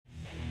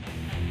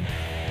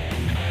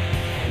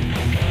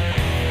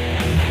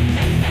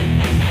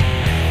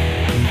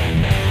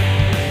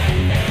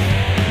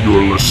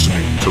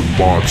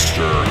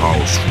Monster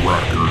House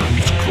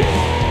Records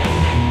Club.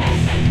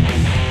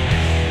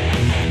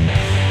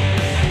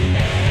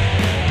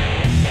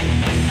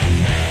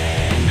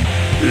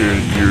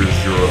 And here's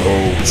your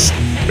host,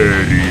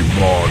 Eddie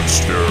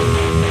Monster.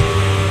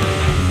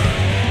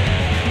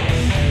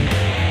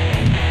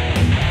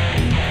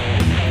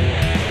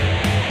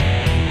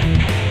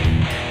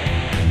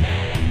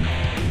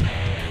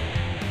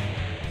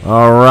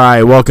 All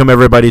right, welcome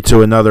everybody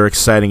to another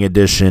exciting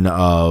edition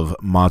of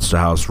Monster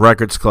House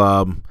Records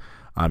Club.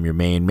 I'm your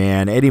main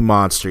man, Eddie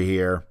Monster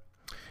here,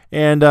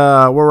 and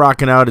we're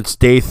rocking out. It's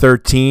day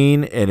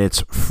 13, and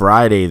it's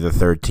Friday the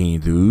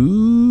 13th.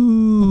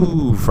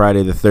 Ooh,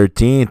 Friday the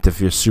 13th.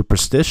 If you're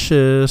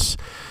superstitious,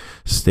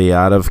 stay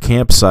out of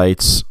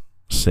campsites,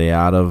 stay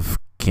out of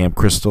Camp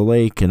Crystal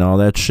Lake and all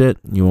that shit.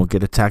 You won't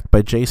get attacked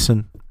by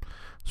Jason.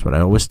 That's what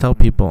I always tell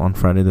people on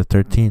Friday the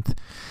 13th.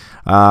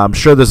 I'm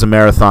sure there's a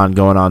marathon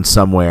going on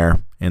somewhere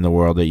in the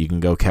world that you can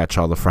go catch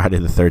all the Friday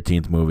the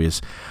 13th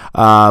movies.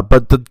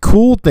 But the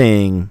cool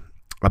thing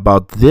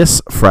about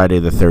this Friday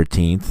the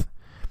 13th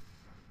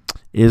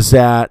is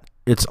that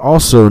it's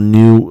also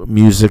New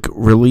Music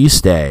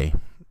Release Day.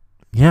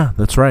 Yeah,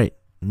 that's right.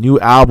 New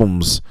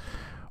albums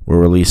were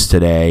released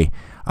today.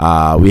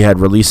 We had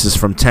releases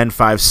from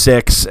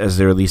 1056 as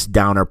they released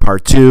Downer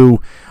Part 2,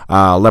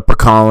 Leper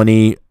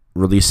Colony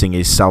releasing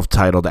a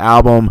self-titled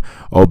album,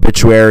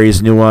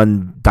 Obituary's new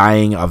one,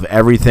 Dying of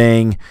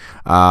Everything,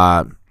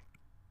 The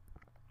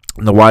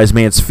Wise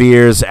Man's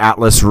Fears,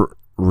 Atlas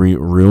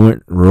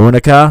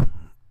Ruinica,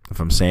 if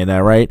I'm saying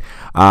that right,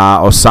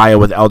 Osiah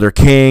with Elder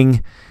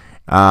King.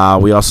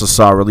 We also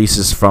saw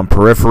releases from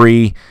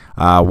Periphery,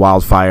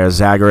 Wildfire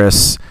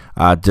Zagreus,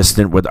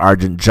 Distant with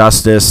Argent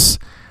Justice,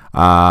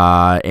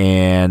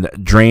 and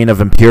Drain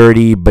of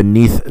Impurity,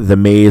 Beneath the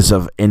Maze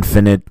of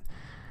Infinite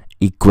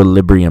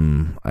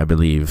Equilibrium, I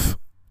believe,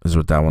 is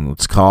what that one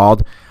was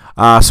called.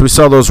 So we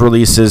saw those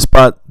releases,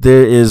 but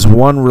there is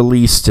one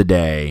release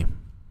today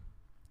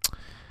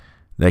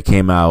that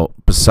came out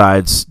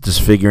besides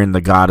Disfiguring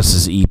the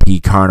Goddesses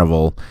EP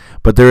Carnival.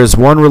 But there is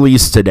one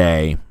release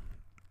today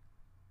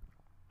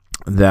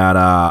that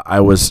I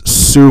was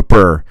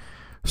super,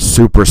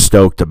 super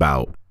stoked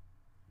about.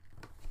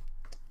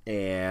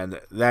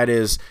 And that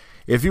is,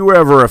 if you were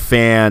ever a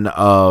fan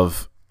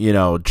of, you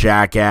know,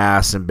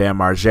 Jackass and Bam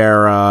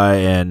Margera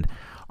and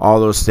all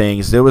those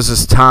things, there was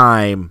this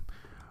time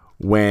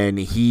when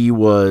he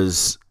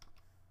was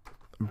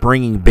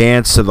bringing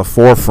bands to the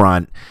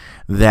forefront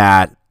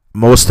that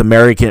most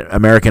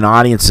American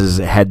audiences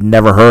had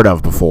never heard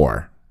of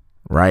before,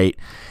 right?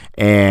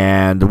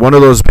 And one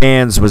of those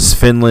bands was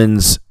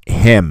Finland's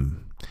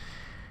Him.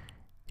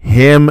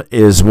 Him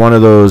is one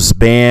of those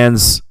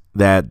bands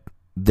that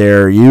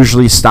they're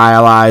usually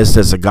stylized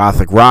as a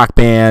gothic rock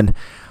band,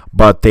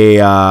 but they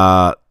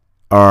are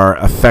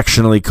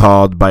affectionately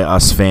called by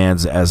us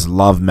fans as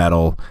love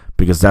metal,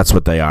 because that's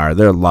what they are.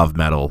 They're love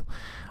metal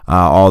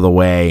all the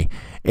way.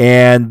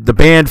 And the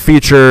band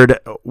featured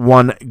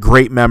one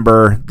great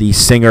member, the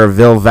singer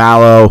Vil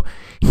Vallo.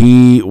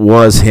 He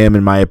was him,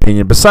 in my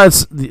opinion,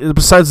 besides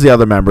the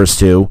other members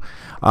too.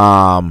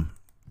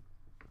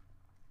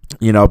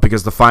 You know,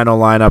 because the final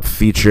lineup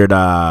featured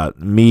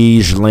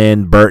Mij,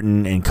 Lynn,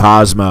 Burton, and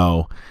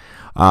Cosmo,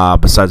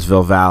 besides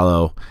Vil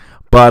Vallo.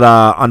 But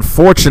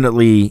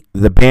unfortunately,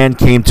 the band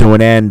came to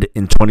an end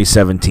in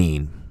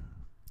 2017.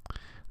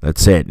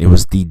 That's it. It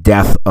was the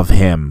death of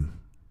him.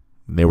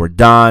 They were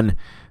done.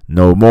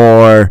 No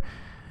more.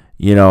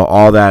 You know,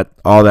 all that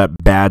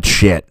bad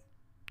shit.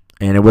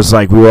 And it was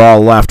like we were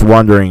all left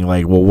wondering,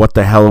 like, well, what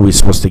the hell are we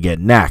supposed to get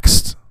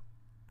next?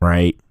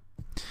 Right?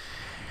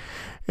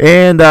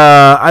 And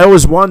I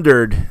always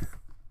wondered,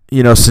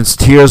 you know, since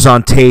Tears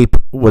on Tape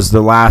was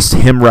the last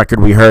Him record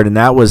we heard, and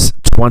that was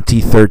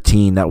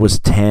 2013. That was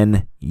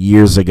 10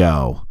 years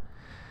ago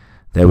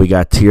that we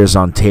got Tears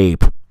on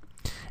Tape.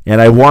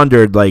 And I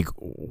wondered, like,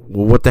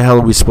 well, what the hell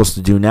are we supposed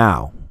to do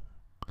now?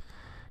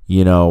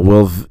 You know,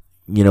 will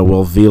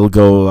Vil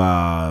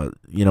go,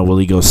 will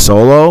he go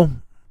solo?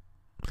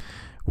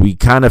 We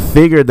kind of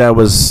figured that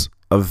was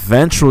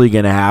eventually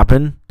going to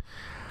happen.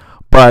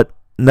 But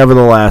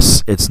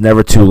nevertheless, it's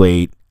never too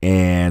late.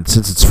 And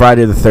since it's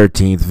Friday the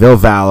 13th, Vil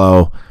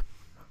Vallo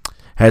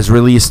has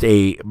released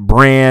a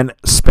brand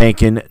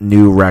spanking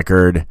new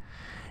record,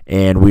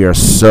 and we are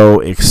so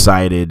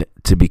excited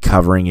to be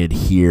covering it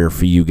here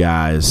for you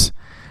guys.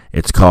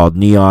 It's called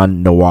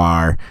Neon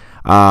Noir.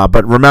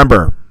 But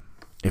remember,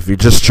 if you're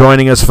just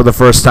joining us for the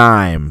first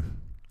time,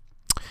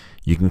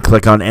 you can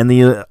click on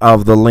any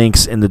of the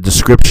links in the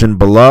description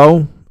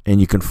below,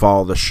 and you can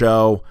follow the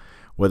show,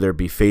 whether it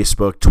be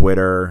Facebook,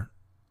 Twitter,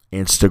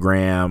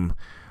 Instagram,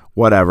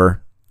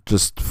 whatever.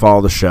 Just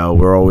follow the show.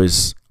 We're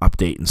always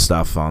updating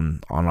stuff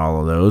on all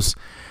of those.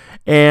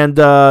 And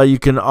you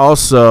can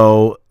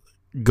also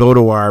go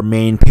to our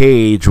main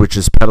page, which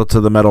is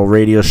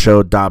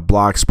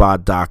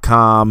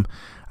pedaltothemetalradioshow.blogspot.com.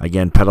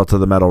 Again,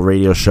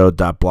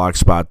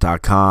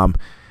 pedaltothemetalradioshow.blogspot.com.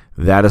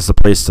 That is the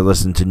place to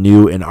listen to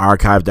new and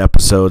archived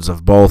episodes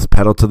of both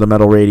Pedal to the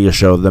Metal Radio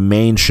Show, the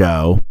main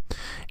show,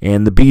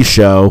 and the B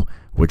Show,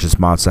 which is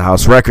Monster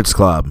House Records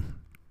Club.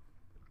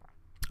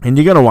 And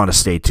you're going to want to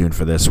stay tuned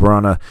for this. We're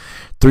on a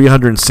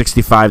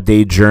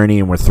 365-day journey,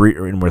 and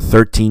we're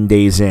 13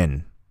 days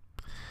in.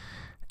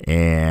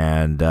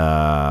 And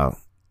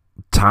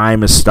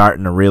time is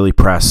starting to really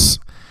press.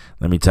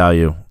 Let me tell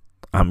you,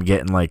 I'm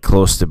getting like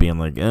close to being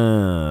like, do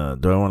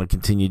I want to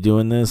continue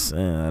doing this?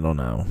 I don't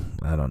know.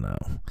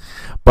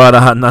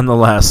 But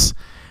nonetheless,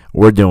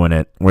 we're doing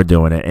it.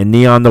 And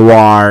Neon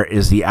Noir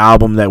is the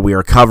album that we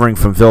are covering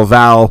from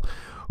Vilval,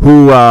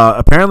 who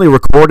apparently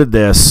recorded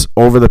this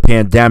over the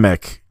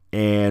pandemic.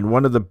 And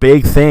one of the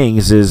big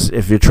things is,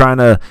 if you're trying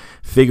to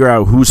figure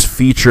out who's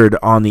featured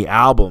on the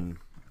album,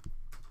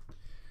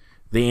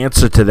 the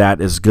answer to that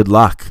is good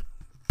luck,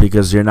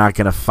 because you're not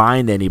going to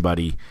find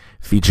anybody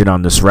featured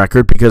on this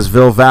record, because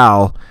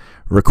Vilval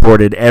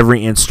recorded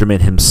every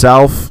instrument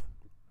himself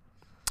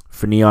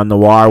for Neon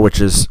Noir, which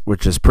is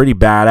pretty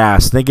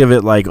badass. Think of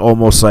it like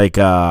almost like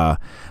a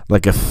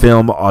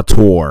film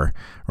auteur,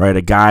 right?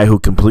 A guy who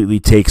completely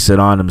takes it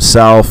on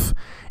himself.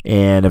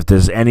 And if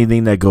there's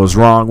anything that goes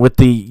wrong with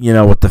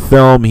the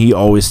film, he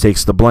always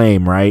takes the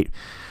blame, right?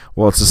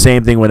 Well, it's the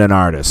same thing with an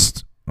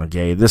artist.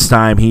 Okay, this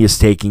time he is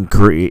taking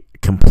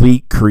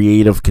complete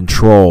creative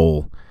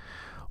control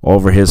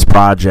over his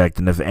project,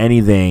 and if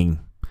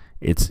anything,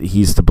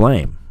 he's to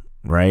blame,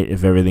 right?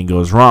 If everything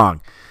goes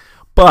wrong.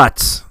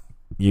 But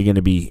you're going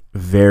to be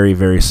very,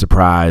 very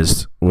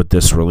surprised with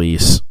this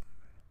release.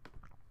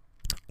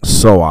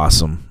 So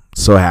awesome.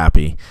 So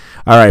happy.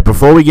 All right,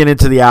 before we get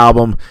into the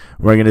album,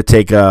 we're going to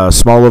take a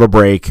small little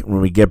break.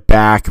 When we get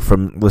back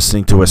from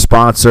listening to a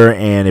sponsor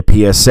and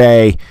a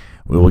PSA,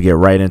 we will get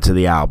right into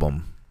the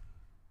album.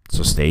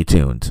 So stay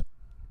tuned.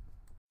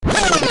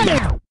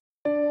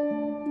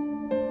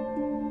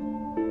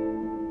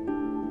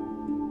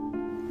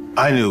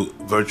 I knew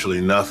virtually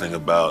nothing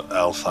about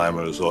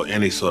Alzheimer's or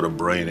any sort of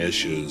brain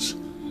issues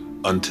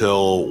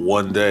until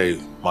one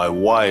day my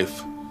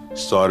wife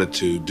started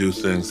to do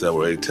things that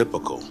were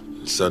atypical.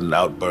 Sudden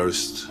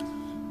outbursts,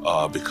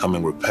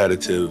 becoming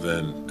repetitive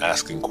and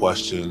asking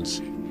questions.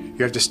 You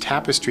have this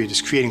tapestry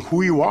just creating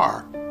who you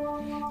are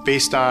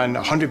based on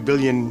 100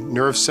 billion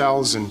nerve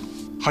cells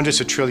and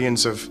hundreds of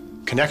trillions of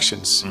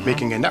connections,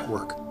 making a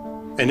network.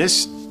 And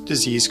this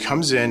disease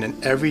comes in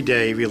and every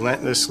day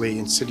relentlessly,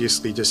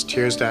 insidiously just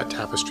tears that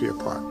tapestry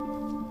apart.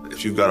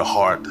 If you've got a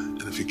heart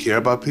and if you care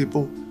about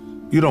people,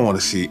 you don't want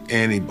to see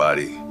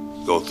anybody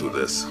go through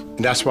this.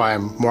 And that's why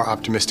I'm more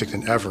optimistic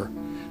than ever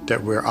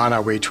that we're on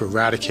our way to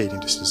eradicating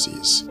this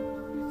disease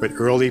with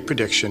early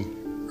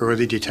prediction,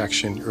 early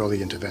detection,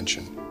 early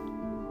intervention.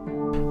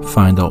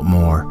 Find out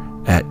more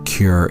at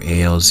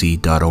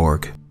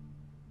curealz.org.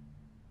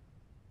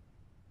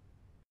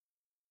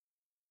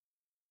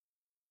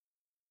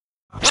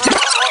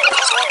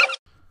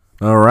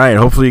 All right,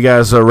 hopefully you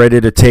guys are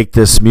ready to take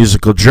this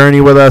musical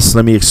journey with us.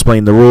 Let me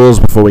explain the rules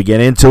before we get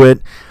into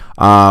it.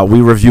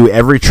 We review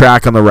every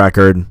track on the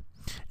record,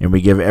 and we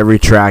give every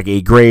track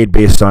a grade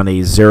based on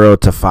a 0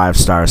 to 5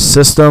 star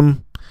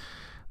system.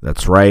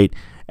 That's right.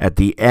 At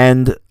the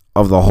end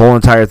of the whole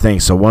entire thing,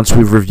 so once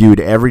we've reviewed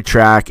every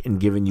track and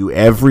given you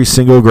every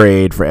single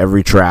grade for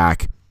every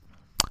track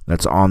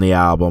that's on the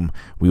album,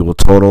 we will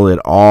total it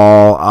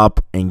all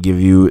up and give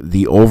you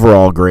the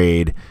overall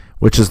grade,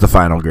 which is the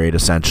final grade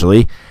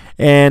essentially.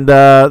 And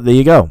there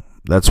you go.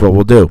 That's what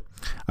we'll do.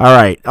 All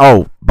right.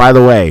 Oh, by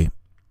the way,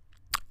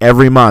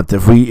 every month,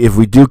 if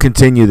we do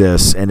continue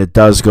this and it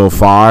does go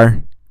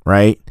far,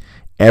 right?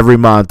 Every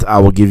month I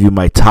will give you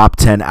my top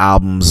 10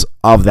 albums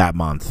of that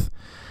month.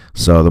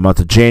 So the month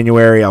of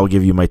January, I will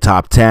give you my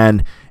top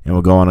 10, and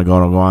we'll go on and go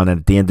on and go on. And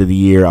at the end of the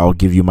year, I'll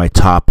give you my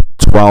top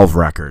 12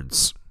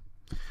 records.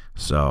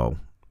 So,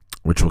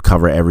 which will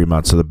cover every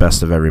month. So the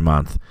best of every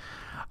month.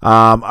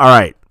 All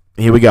right.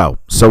 Here we go.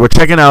 So we're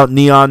checking out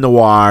Neon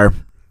Noir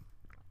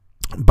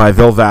by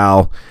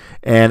Vilval.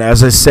 And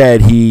as I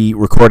said, he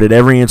recorded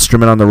every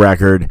instrument on the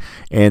record.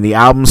 And the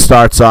album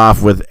starts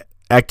off with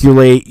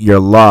Eculate Your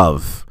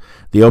Love.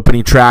 The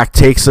opening track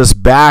takes us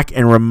back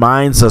and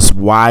reminds us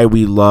why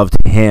we loved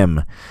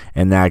him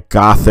and that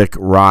gothic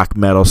rock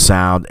metal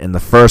sound in the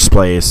first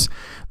place.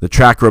 The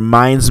track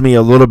reminds me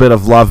a little bit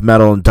of Love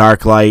Metal and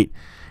Dark Light,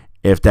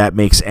 if that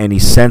makes any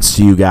sense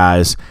to you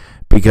guys,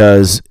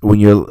 because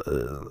when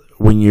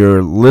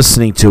you're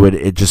listening to it,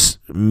 it just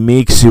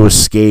makes you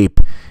escape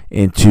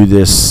into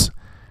this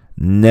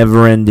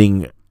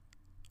never-ending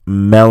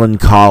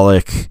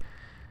melancholic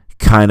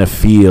kind of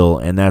feel,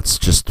 and that's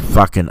just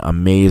fucking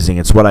amazing.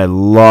 It's what I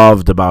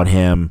loved about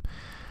him.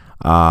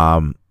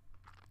 They're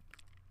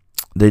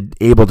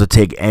able to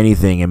take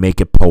anything and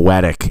make it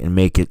poetic and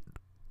make it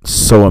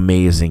so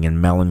amazing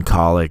and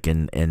melancholic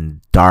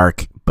and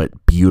dark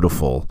but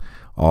beautiful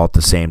all at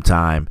the same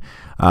time.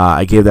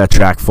 I gave that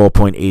track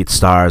 4.8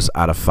 stars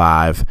out of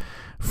 5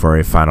 for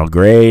a final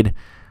grade.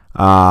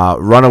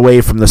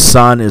 Runaway from the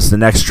Sun is the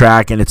next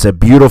track, and it's a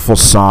beautiful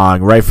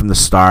song right from the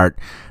start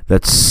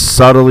that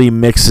subtly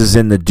mixes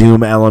in the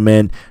doom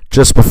element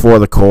just before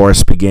the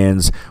chorus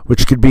begins,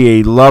 which could be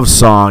a love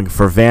song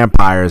for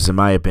vampires, in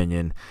my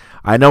opinion.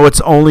 I know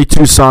it's only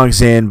 2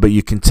 songs in, but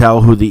you can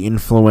tell who the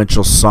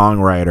influential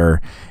songwriter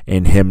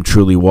in him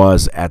truly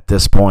was at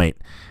this point.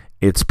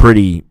 It's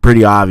pretty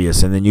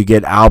obvious. And then you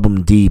get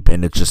album deep,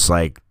 and it's just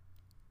like,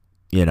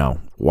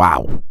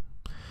 wow.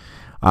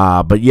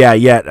 But yeah,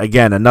 yet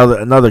again,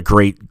 another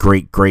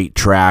great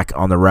track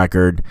on the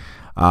record.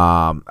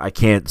 I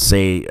can't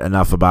say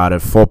enough about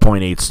it.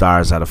 4.8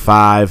 stars out of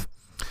 5.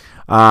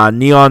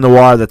 Neon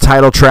Noir, the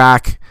title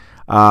track,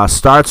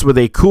 starts with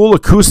a cool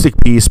acoustic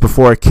piece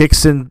before it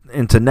kicks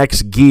into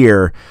next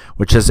gear,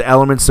 which has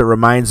elements that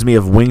reminds me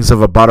of Wings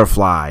of a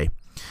Butterfly.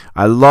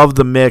 I love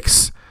the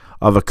mix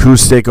of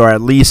acoustic, or at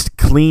least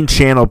clean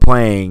channel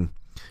playing,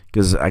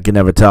 because I can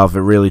never tell if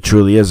it really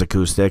truly is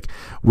acoustic,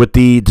 with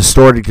the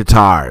distorted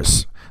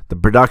guitars. The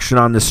production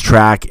on this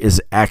track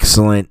is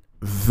excellent.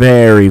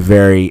 Very,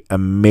 very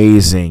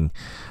amazing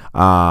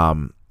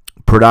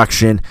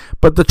production.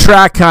 But the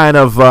track kind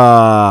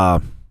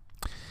of...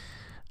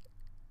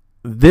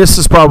 this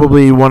is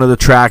probably one of the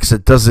tracks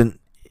that doesn't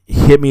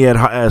hit me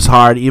as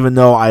hard, even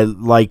though I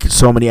like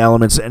so many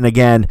elements. And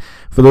again,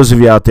 for those of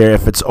you out there,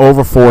 if it's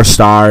over 4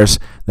 stars,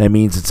 that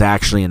means it's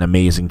actually an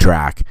amazing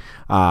track.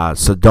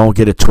 So don't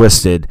get it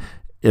twisted.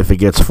 If it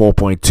gets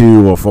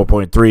 4.2 or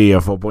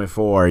 4.3 or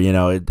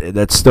 4.4,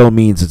 that still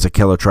means it's a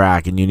killer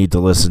track and you need to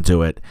listen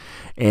to it.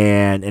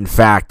 And in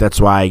fact,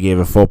 that's why I gave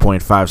it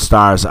 4.5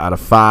 stars out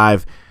of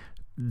 5.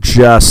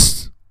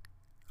 Just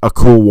a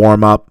cool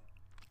warm-up,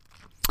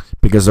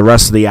 because the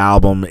rest of the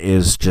album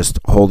is just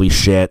holy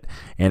shit.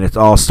 And it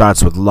all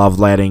starts with Love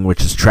Letting,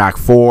 which is track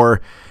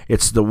 4.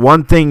 It's the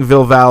one thing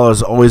Vilvallo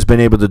has always been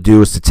able to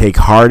do, is to take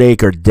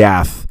heartache or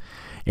death,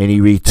 and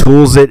he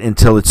retools it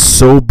until it's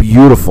so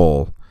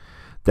beautiful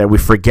that we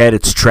forget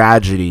its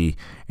tragedy.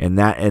 And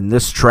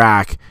this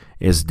track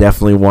is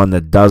definitely one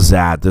that does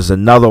that. There's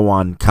another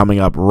one coming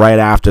up right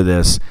after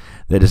this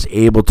that is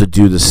able to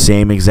do the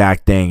same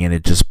exact thing, and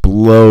it just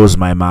blows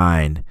my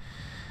mind.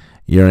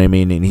 You know what I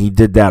mean? And he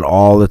did that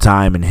all the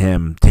time in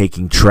him,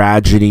 taking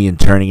tragedy and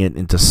turning it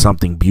into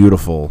something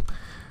beautiful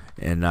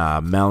and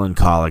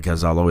melancholic,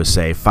 as I'll always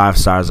say. 5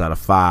 stars out of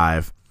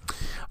 5.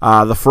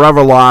 The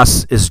Forever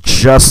Lost is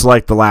just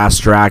like the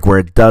last track, where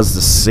it does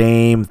the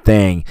same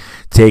thing,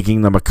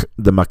 taking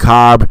the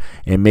macabre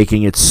and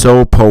making it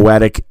so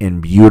poetic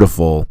and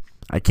beautiful.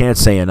 I can't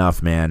say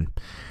enough, man,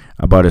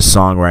 about his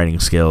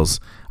songwriting skills.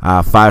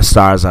 5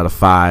 stars out of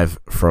 5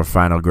 for a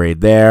final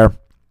grade there.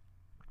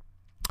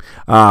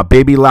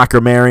 Baby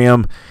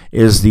Lacrimarium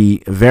is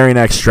the very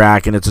next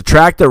track, and it's a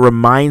track that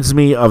reminds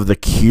me of The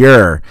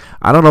Cure.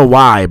 I don't know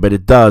why, but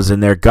it does,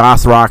 in their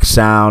goth rock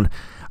sound,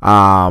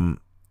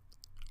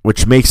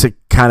 which makes it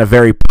kind of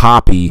very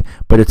poppy,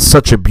 but it's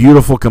such a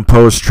beautiful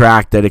composed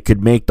track that it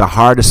could make the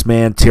hardest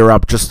man tear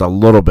up just a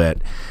little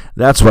bit.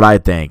 That's what I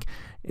think.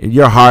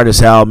 You're hard as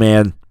hell,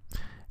 man.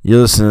 You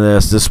listen to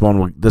this. This one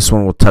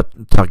will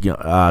tug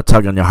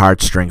on your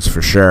heartstrings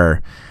for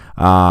sure.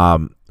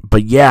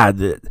 But yeah,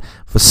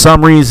 for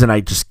some reason I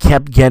just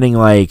kept getting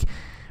like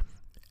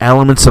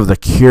elements of The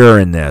Cure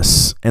in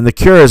this, and The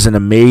Cure is an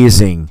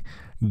amazing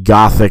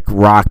gothic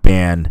rock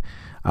band.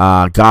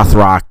 Goth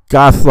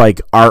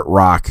like art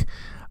rock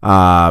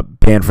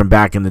band from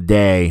back in the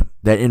day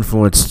that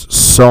influenced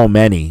so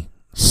many,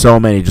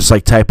 just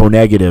like Typo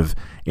Negative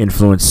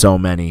influenced so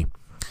many.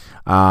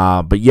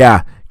 But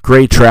yeah,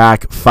 great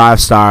track. 5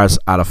 stars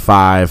out of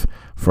 5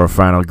 for a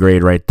final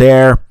grade right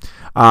there.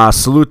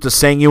 Salute to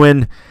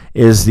Sanguine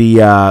is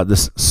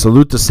the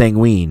Salute to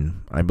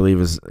Sanguine, I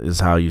believe is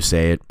how you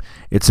say it.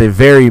 It's a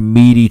very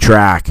meaty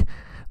track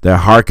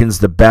that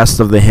harkens the best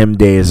of the hymn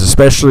days,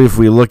 especially if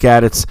we look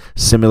at its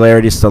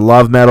similarities to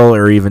Love Metal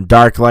or even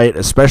Darklight,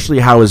 especially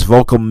how his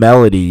vocal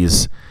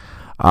melodies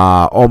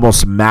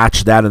almost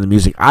match that of the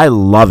music. I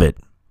love it.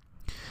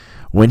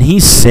 When he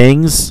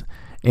sings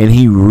and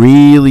he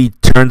really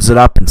turns it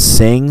up and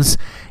sings,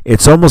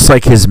 it's almost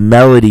like his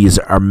melodies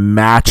are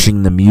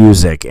matching the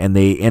music, and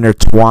they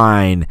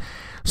intertwine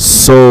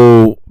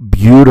so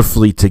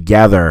beautifully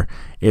together.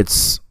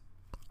 It's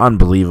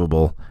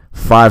unbelievable.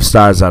 5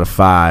 stars out of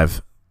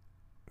 5.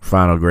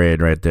 Final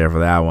grade right there for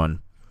that one.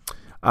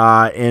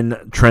 In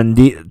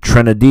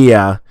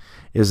Trenadia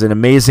is an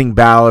amazing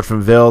ballad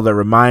from Vil that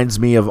reminds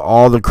me of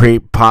all the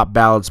great pop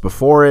ballads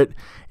before it.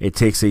 It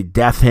takes a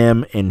death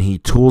hymn and he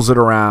tools it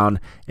around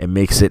and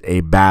makes it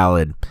a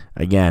ballad.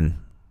 Again,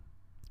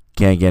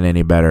 can't get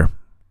any better.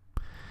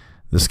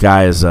 This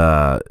guy is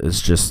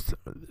just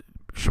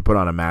should put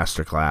on a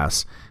master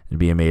class and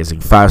be amazing.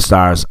 5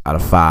 stars out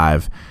of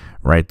 5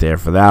 right there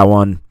for that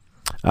one.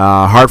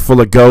 Heart Full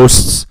of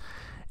Ghosts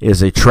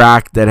is a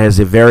track that has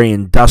a very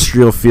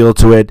industrial feel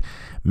to it,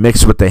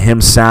 mixed with the hymn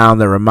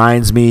sound that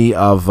reminds me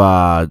of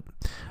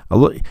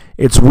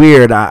it's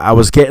weird. I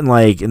was getting,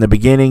 like, in the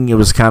beginning it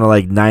was kind of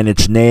like 9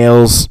 Inch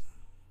Nails,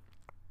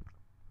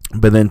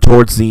 but then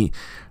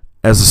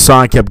as the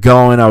song kept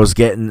going, I was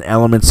getting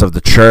elements of The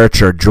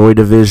Church or Joy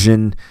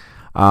Division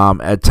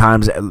at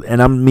times,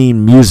 and I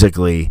mean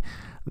musically.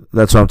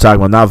 That's what I'm talking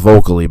about, not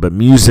vocally, but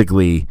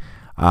musically.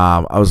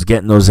 I was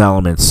getting those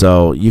elements.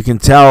 So you can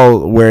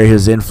tell where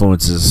his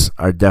influences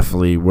are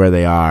definitely where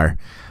they are.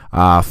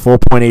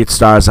 4.8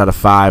 stars out of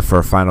 5 for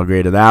a final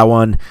grade of that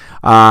one.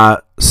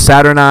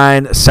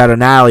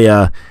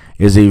 Saturnalia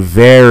is a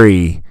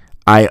very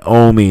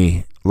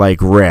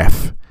Iommi-like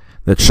riff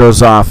that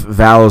shows off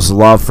Valo's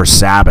love for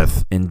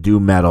Sabbath and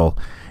doom metal,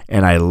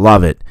 and I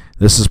love it.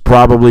 This is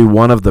probably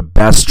one of the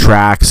best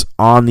tracks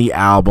on the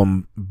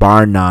album,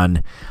 bar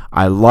none.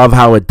 I love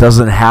how it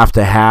doesn't have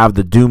to have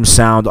the doom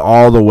sound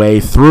all the way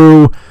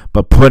through,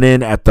 but put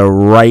in at the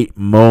right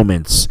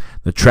moments.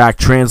 The track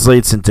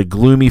translates into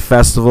gloomy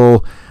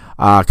festival,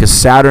 because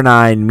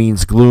Saturnine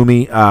means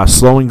gloomy,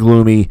 slow and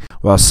gloomy,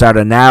 while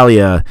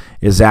Saturnalia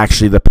is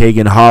actually the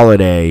pagan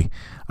holiday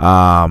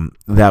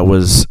that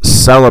was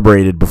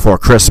celebrated before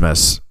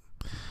Christmas.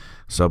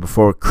 So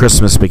before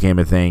Christmas became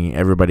a thing,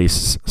 everybody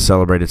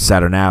celebrated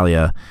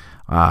Saturnalia,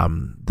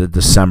 the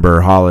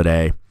December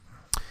holiday.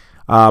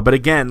 But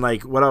again,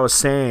 like what I was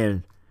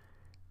saying,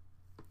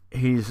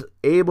 he's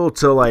able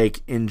to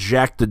like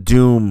inject the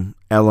doom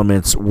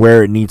elements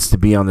where it needs to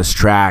be on this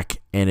track,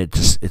 and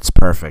it's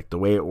perfect. The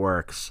way it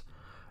works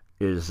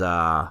is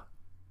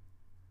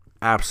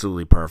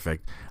absolutely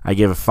perfect. I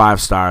give it 5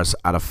 stars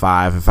out of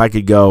 5. If I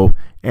could go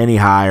any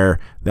higher,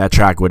 that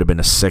track would have been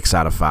a 6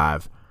 out of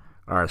 5.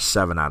 Or a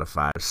 7 out of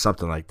 5,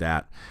 something like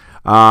that.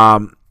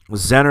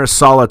 Zener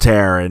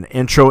Solitaire, an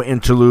intro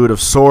interlude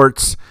of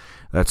sorts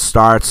that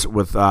starts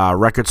with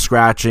record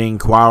scratching,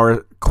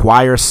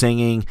 choir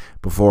singing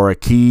before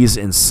keys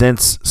and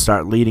synths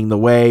start leading the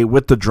way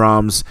with the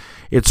drums.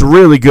 It's a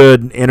really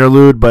good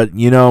interlude, but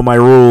you know my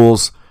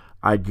rules.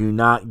 I do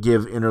not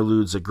give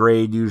interludes a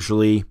grade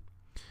usually,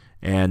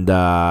 and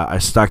I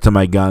stuck to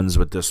my guns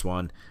with this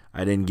one.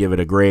 I didn't give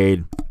it a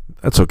grade.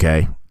 That's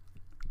okay.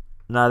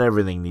 Not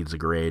everything needs a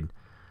grade,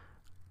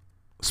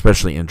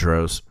 especially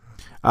intros.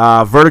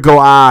 Vertigo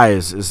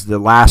Eyes is the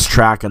last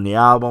track on the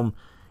album.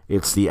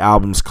 It's the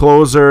album's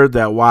closer,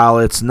 that while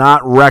it's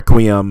not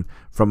Requiem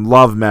from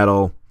Love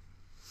Metal,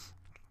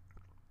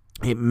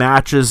 it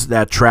matches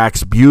that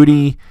track's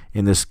beauty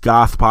in this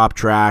goth pop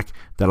track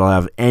that'll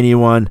have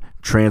anyone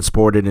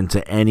transported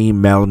into any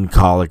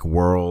melancholic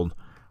world.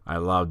 I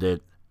loved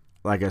it.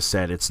 Like I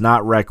said, it's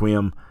not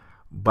Requiem,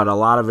 but a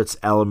lot of its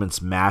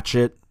elements match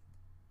it.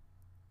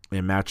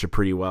 And match it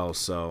pretty well,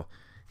 so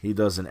he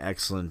does an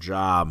excellent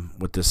job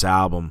with this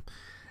album.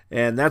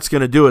 And that's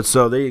going to do it.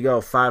 So there you go,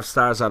 5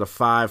 stars out of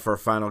 5 for a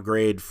final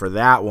grade for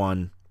that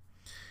one.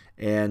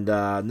 And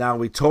now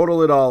we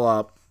total it all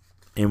up,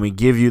 and we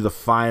give you the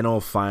final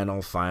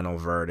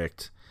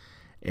verdict.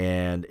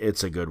 And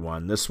it's a good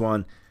one. This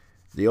one,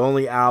 the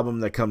only album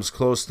that comes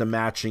close to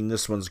matching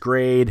this one's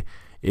grade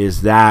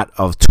is that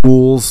of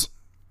Tool's.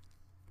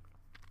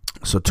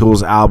 So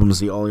Tool's album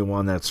is the only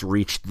one that's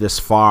reached thus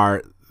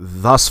far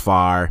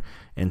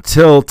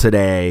until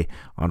today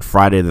on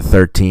Friday the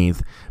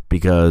 13th,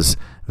 because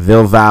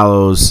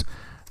Valo's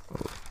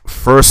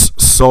first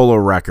solo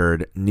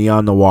record,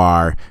 Neon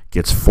Noir,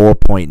 gets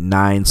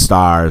 4.9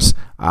 stars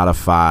out of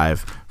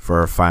 5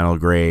 for a final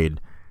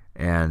grade.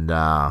 And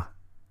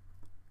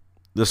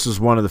this is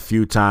one of the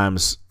few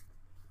times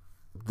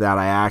that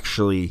I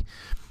actually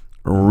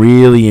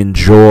really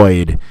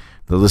enjoyed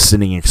the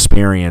listening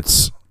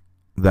experience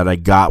that I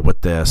got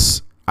with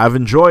this. I've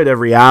enjoyed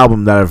every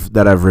album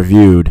that I've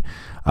reviewed,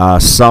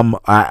 some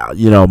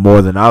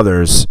more than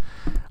others,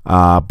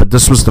 but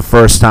this was the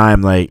first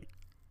time. Like,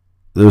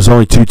 there was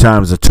only 2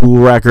 times, the Tool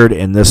record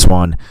and this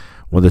one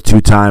were the 2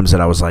 times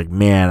that I was like,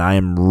 man, I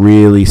am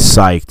really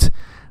psyched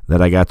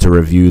that I got to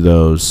review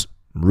those.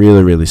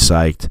 Really, really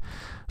psyched.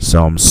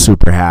 So I'm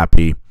super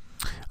happy.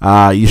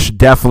 You should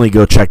definitely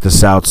go check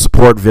this out.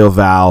 Support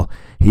Val.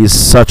 He's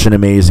such an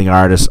amazing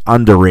artist,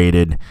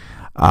 underrated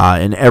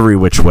in every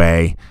which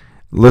way.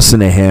 Listen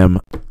to him,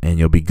 and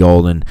you'll be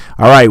golden.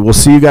 All right, we'll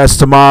see you guys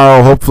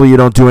tomorrow. Hopefully you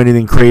don't do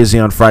anything crazy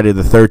on Friday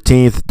the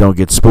 13th. Don't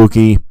get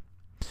spooky.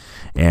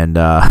 And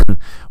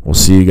we'll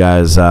see you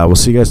guys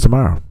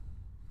tomorrow.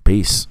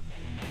 Peace.